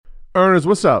Earners,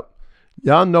 what's up?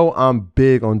 Y'all know I'm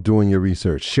big on doing your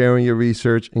research, sharing your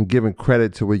research, and giving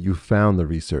credit to where you found the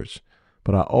research.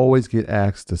 But I always get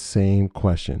asked the same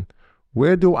question.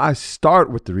 Where do I start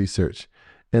with the research?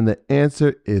 And the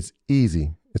answer is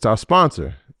easy. It's our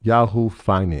sponsor, Yahoo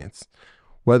Finance.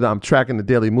 Whether I'm tracking the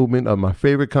daily movement of my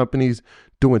favorite companies,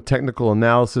 doing technical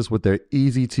analysis with their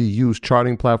easy-to-use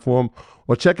charting platform,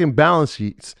 or checking balance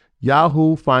sheets,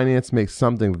 Yahoo Finance makes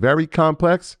something very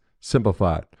complex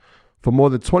simplified. For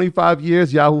more than 25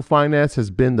 years, Yahoo Finance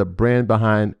has been the brand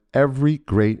behind every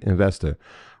great investor.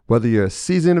 Whether you're a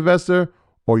seasoned investor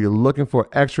or you're looking for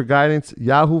extra guidance,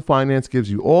 Yahoo Finance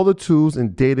gives you all the tools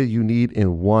and data you need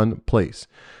in one place.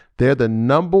 They're the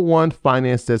 #1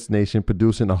 finance destination,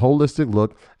 producing a holistic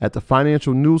look at the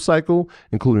financial news cycle,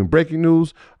 including breaking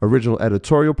news, original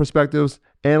editorial perspectives,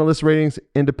 analyst ratings,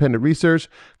 independent research,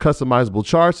 customizable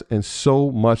charts, and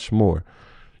so much more.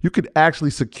 You could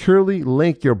actually securely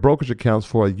link your brokerage accounts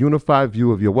for a unified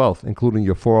view of your wealth, including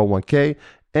your 401k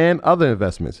and other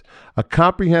investments. A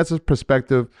comprehensive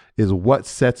perspective is what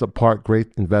sets apart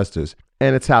great investors,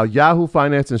 and it's how Yahoo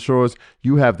Finance ensures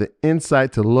you have the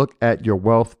insight to look at your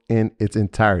wealth in its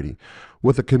entirety.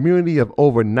 With a community of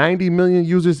over 90 million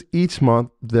users each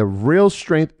month, the real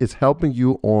strength is helping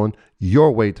you on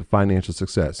your way to financial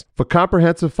success. For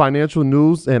comprehensive financial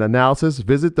news and analysis,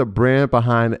 visit the brand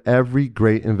behind every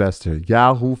great investor,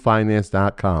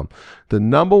 yahoofinance.com. The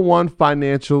 #1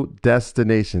 financial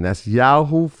destination. That's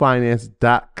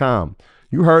yahoofinance.com.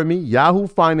 You heard me,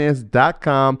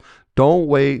 yahoofinance.com. Don't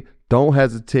wait. Don't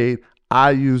hesitate.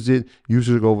 I use it. You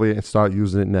should go over there and start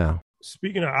using it now.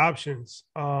 Speaking of options,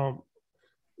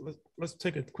 let's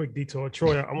take a quick detour.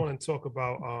 Troy, I want to talk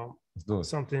about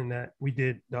something that we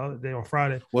did the other day on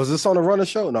Friday. Was this on the Runner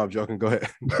Show? No, I'm joking. Go ahead.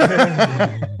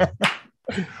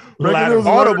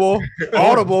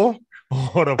 Audible.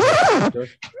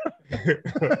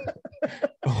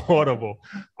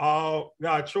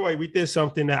 Now, Troy, we did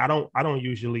something that I don't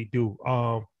usually do.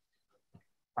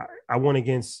 I went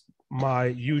against my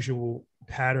usual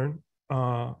pattern,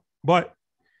 but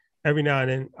every now and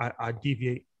then I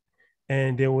deviate.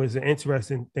 And there was an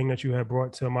interesting thing that you had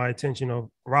brought to my attention of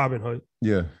Robinhood.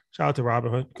 Yeah. Shout out to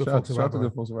Robinhood. Shout out to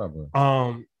good folks at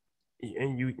Robinhood.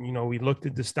 And you know, we looked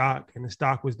at the stock, and the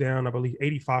stock was down, I believe,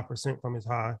 85% from its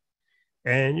high.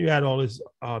 And you had all this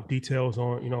details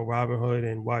on, Robinhood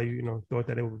and why you thought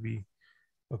that it would be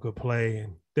a good play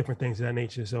and different things of that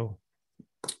nature. So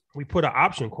we put an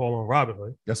option call on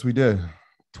Robinhood. Yes, we did.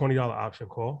 $20 option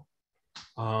call.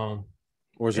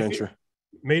 Where's your entry?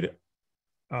 Made it.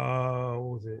 What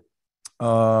was it?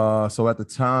 So at the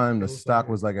time, the stock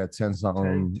was like at 10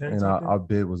 something, 10 and something? our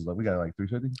bid was like, we got like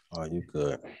 350. Oh, you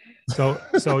good. So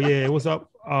yeah, it was up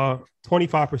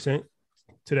 25%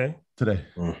 today.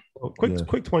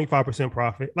 Quick 25%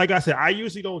 profit. Like I said, I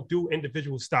usually don't do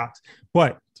individual stocks,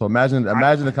 but so imagine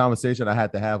the conversation I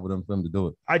had to have with him for him to do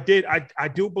it. I did. I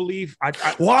do believe.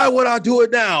 Why would I do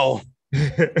it now?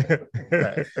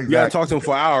 Exactly. You gotta talk to him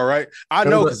for an hour, right? I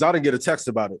know because I didn't get a text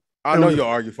about it. I know you'll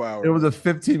argue for hours. It was a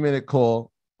 15-minute call.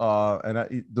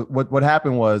 And what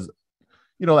happened was,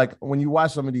 like when you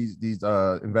watch some of these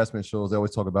investment shows, they always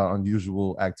talk about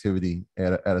unusual activity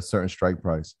at a certain strike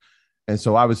price. And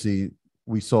so obviously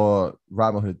we saw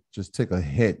Robinhood just take a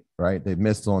hit, right? They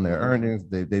missed on their earnings.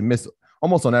 They missed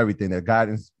almost on everything, their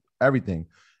guidance, everything.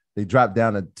 They dropped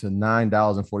down to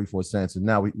 $9.44. And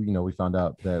now we found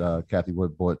out that Cathie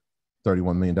Wood bought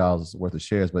 $31 million worth of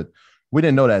shares, but we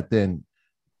didn't know that then.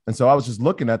 And so I was just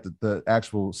looking at the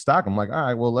actual stock. I'm like, all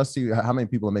right, well, let's see how many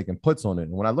people are making puts on it.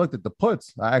 And when I looked at the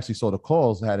puts, I actually saw the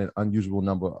calls had an unusual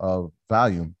number of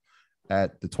volume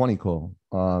at the 20 call.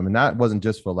 And that wasn't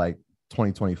just for like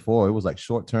 2024. It was like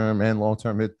short-term and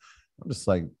long-term. I'm just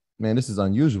like, man, this is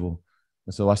unusual.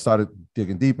 And so I started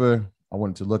digging deeper. I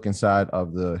wanted to look inside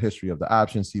of the history of the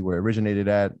option, see where it originated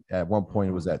at. At one point,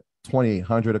 it was at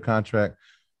 $2,800 a contract.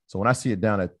 So when I see it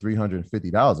down at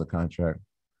 $350 a contract,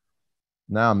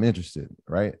 now I'm interested,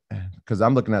 right? Because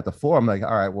I'm looking at the floor. I'm like,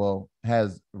 all right, well,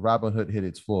 has Robinhood hit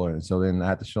its floor? And so then I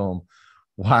had to show them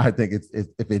why I think it's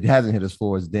if it hasn't hit its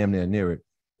floor, it's damn near near it.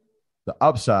 The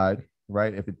upside,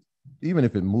 right? Even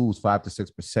if it moves 5 to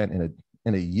 6%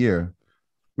 in a year,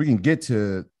 we can get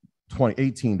to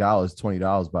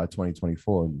 $20 by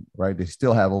 2024, right? They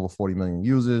still have over 40 million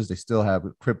users. They still have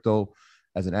crypto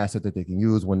as an asset that they can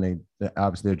use when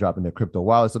they're dropping their crypto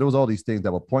wallet. So there was all these things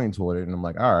that were pointing toward it. And I'm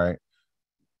like, all right,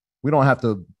 we don't have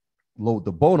to load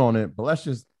the boat on it, but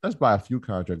let's buy a few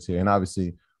contracts here. And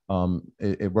obviously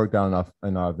it worked out enough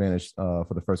in our advantage for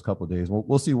the first couple of days.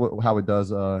 We'll see how it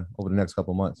does over the next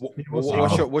couple of months.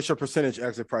 What's your percentage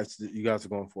exit price that you guys are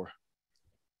going for?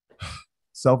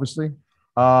 Selfishly,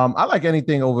 I like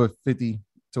anything over 50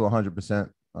 to 100%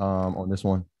 on this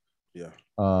one. Yeah.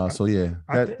 So yeah,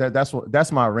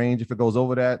 that's my range. If it goes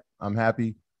over that, I'm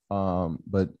happy.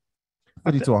 But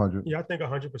 50 to 100. Yeah, I think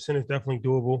 100% is definitely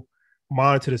doable.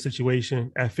 Monitor the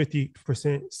situation at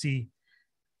 50%.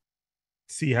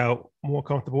 See how more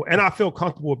comfortable, and I feel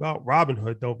comfortable about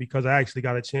Robinhood though because I actually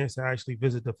got a chance to actually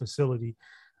visit the facility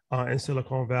in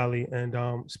Silicon Valley and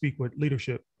speak with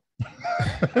leadership.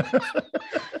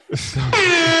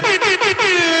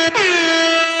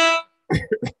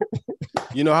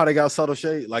 You know how they got subtle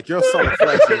shade? Like your subtle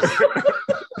flex is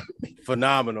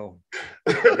phenomenal.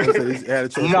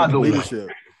 Another leadership.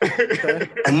 Okay?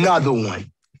 Another one.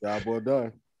 Job well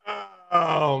done.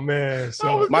 Oh man!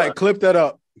 So Mike, clip that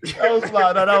up. That was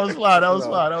fly. That was fly. That was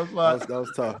fly. That was fly. That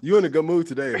was tough. You in a good mood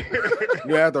today.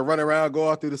 You have to run around, go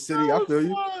out through the city. I feel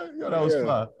you. Yo, that was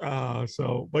fly.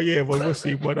 But we'll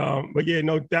see. But yeah,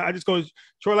 no, I just go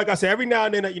Troy. Like I said, every now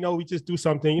and then, we just do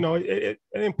something. It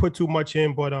didn't put too much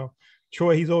in, but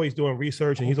Troy, he's always doing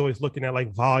research and he's always looking at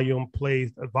like volume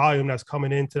plays, the volume that's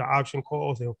coming into the option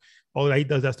calls and all that. He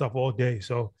does that stuff all day.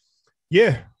 So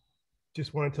yeah.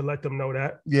 Just wanted to let them know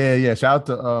that. Yeah. Shout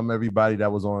out to everybody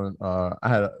that was on.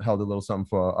 I held a little something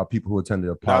for our people who attended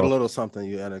the Apollo. Not a little something.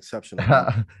 You had an exceptional,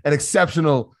 an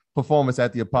exceptional performance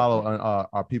at the Apollo. And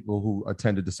our people who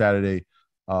attended the Saturday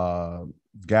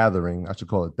gathering. I should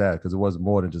call it that because it wasn't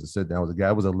more than just a sit down.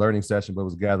 It was a learning session, but it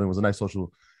was a gathering. It was a nice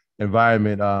social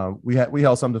environment. We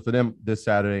held something for them this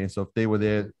Saturday, and so if they were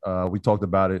there, we talked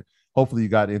about it. Hopefully you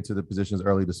got into the positions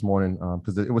early this morning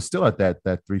because it was still at that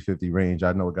 350 range.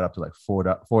 I know it got up to like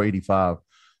 485.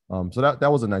 So that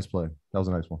was a nice play. That was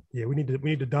a nice one. Yeah, we need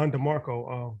to Don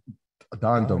DeMarco.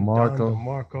 Don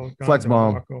DeMarco. Flex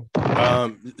bomb.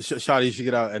 Shotty, you should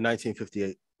get out at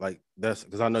 1958. Like that's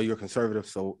because I know you're conservative.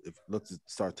 So let's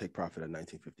start take profit at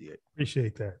 1958.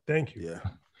 Appreciate that. Thank you. Yeah.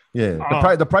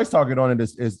 Yeah. The price target on it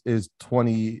is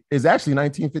actually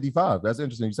 1955. That's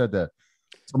interesting. You said that.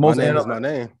 So my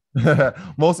name.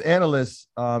 Most analysts,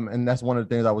 and that's one of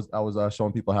the things I was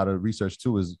showing people how to research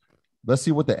too, is let's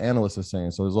see what the analysts are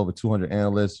saying. So there's over 200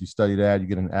 analysts. You study that, you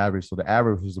get an average. So the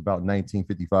average was about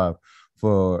 1955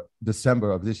 for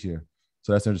December of this year.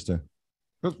 So that's interesting.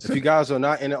 If you guys are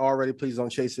not in it already, please don't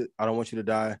chase it. I don't want you to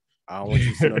die. I don't want you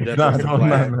to see no death. No.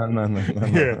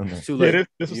 It's too late.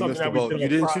 This is something that you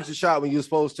didn't shoot your shot when you were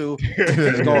supposed to.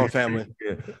 It's going, family.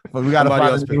 Yeah. But we got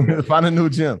to find a new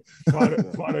gym.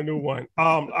 Find a new one.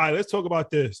 All right, let's talk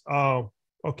about this.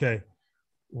 Okay.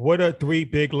 What are 3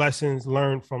 big lessons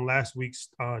learned from last week's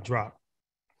drop?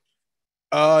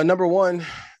 Number one,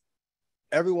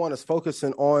 everyone is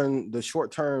focusing on the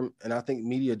short term, and I think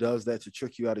media does that to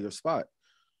trick you out of your spot.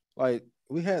 Like,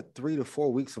 we had 3 to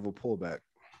 4 weeks of a pullback.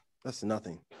 That's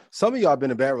nothing. Some of y'all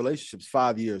been in bad relationships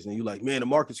 5 years, and you're like, man, the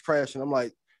market's crashing. I'm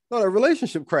like, no, the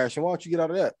relationship crashing. Why don't you get out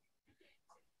of that?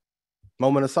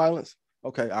 Moment of silence.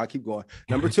 Okay, I'll keep going.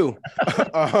 Number 2.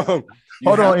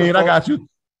 Hold on, Ian, I got you.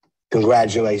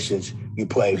 Congratulations. You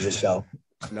played yourself.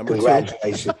 Number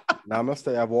Congratulations. 2.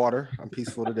 Namaste. I have water. I'm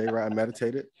peaceful today, right? I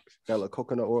meditated. Got a little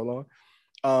coconut oil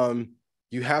on.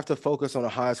 You have to focus on the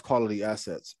highest quality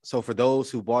assets. So for those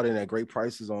who bought in at great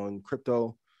prices on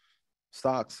crypto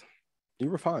stocks, you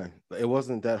were fine. It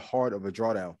wasn't that hard of a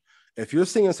drawdown. If you're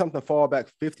seeing something fall back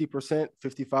 50%,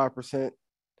 55%,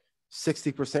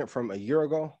 60% from a year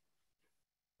ago,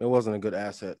 it wasn't a good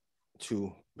asset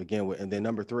to begin with. And then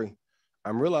number 3,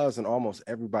 I'm realizing almost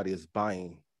everybody is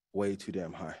buying way too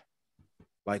damn high.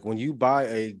 Like when you buy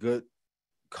a good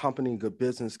company, good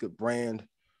business, good brand,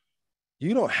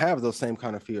 you don't have those same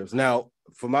kind of fears. Now,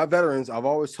 for my veterans, I've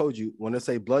always told you, when it's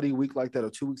a bloody week like that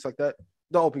or 2 weeks like that,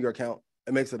 don't open your account.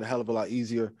 It makes it a hell of a lot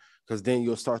easier because then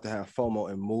you'll start to have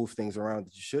FOMO and move things around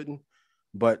that you shouldn't.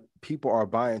 But people are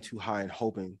buying too high and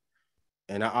hoping.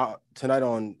 And tonight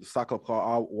on Stock Club Call,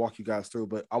 I'll walk you guys through.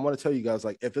 But I want to tell you guys,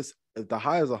 like, if the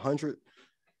high is 100,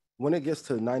 when it gets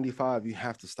to 95, you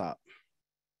have to stop.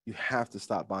 You have to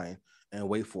stop buying and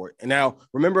wait for it. And now,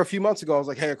 remember a few months ago, I was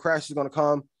like, hey, a crash is going to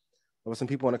come. There were some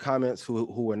people in the comments who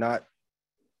were not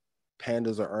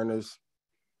pandas or earners,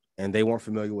 and they weren't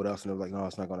familiar with us, and they were like, no,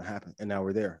 it's not going to happen. And now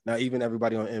we're there. Now, even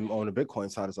everybody on the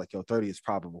Bitcoin side is like, yo, 30 is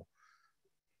probable.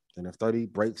 And if 30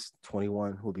 breaks,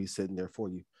 21 will be sitting there for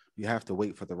you. You have to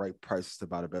wait for the right prices to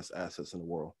buy the best assets in the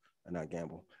world and not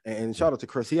gamble. And shout out to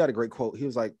Chris. He had a great quote. He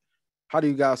was like, how do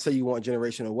you guys say you want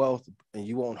generational wealth and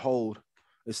you won't hold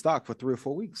a stock for 3 or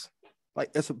 4 weeks?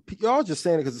 Like, y'all just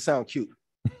saying it because it sounds cute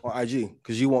on IG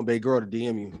because you want Big Girl to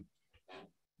DM you.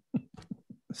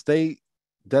 Stay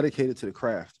dedicated to the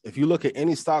craft. If you look at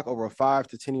any stock over a 5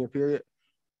 to 10 year period,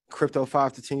 crypto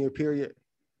 5 to 10 year period,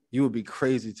 You would be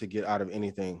crazy to get out of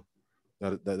anything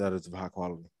that is of high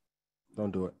quality.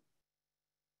 Don't do it.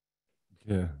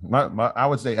 Yeah, I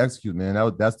would say execute, man.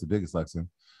 That's the biggest lesson,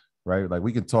 right? Like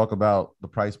we can talk about the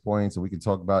price points and we can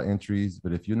talk about entries,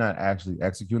 but if you're not actually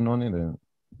executing on it, then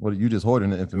what you just hoarding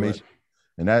the information,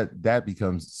 and that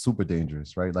becomes super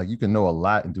dangerous, right? Like you can know a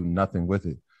lot and do nothing with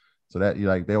it. So that you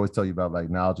like they always tell you about like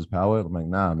knowledge is power. I'm like,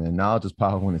 nah, man, knowledge is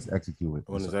power when it's executed.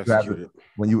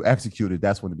 When you execute it,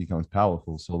 that's when it becomes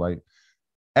powerful. So like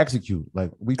execute.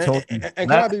 Like we told you. And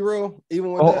can I be real?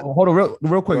 Even with that? Hold on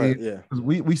real quick. Yeah.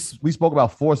 We spoke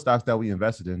about 4 stocks that we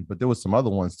invested in, but there was some other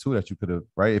ones too that you could have,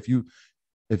 right? If you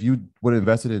would have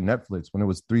invested in Netflix when it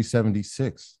was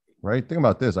 376, right? Think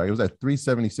about this. Right? It was at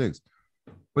 376.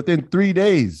 Within 3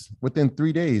 days,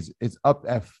 it's up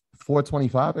at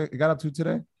 425. It got up to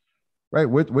today. Right,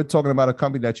 we're talking about a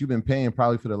company that you've been paying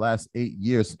probably for the last 8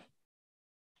 years,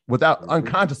 without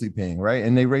unconsciously paying, right?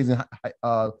 And they raising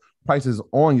prices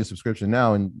on your subscription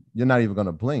now, and you're not even going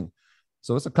to blink.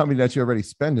 So it's a company that you're already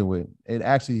spending with. It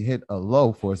actually hit a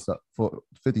low for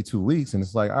 52 weeks, and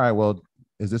it's like, all right, well,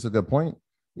 is this a good point?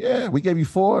 Yeah, we gave you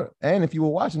 4, and if you were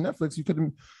watching Netflix, you could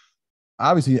have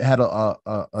obviously had a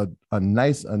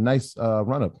nice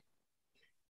run up.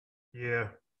 Yeah.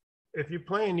 If you're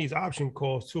playing these option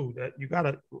calls too, that you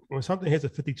gotta, when something hits a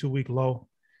 52-week low,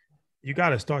 you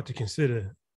gotta start to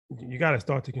consider.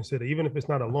 Even if it's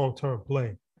not a long-term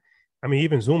play. I mean,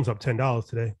 even Zoom's up $10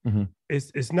 today. Mm-hmm.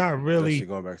 It's not really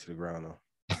going back to the ground though.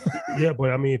 Yeah,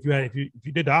 but I mean, if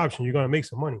you did the option, you're gonna make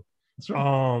some money.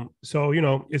 Right. So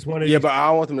it's one of these. But I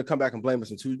don't want them to come back and blame us.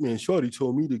 And Shorty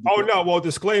told me to. Well,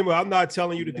 disclaimer: I'm not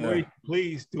telling you to do it.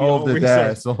 Please do your own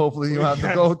research. So hopefully you don't have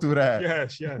to go through that.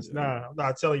 Yes. Nah, I'm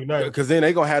not telling you nothing. Because then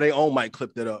they gonna have their own mic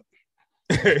clipped it up.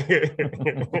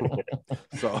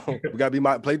 So we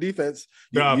gotta play defense.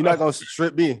 You're not gonna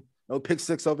strip me. No pick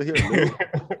 6 over here.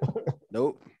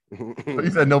 Nope. You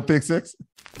said no pick 6.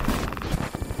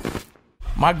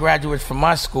 My graduates from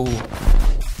my school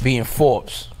being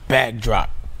Forbes. Bag drop.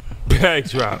 A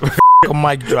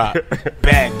mic drop.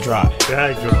 Bag drop.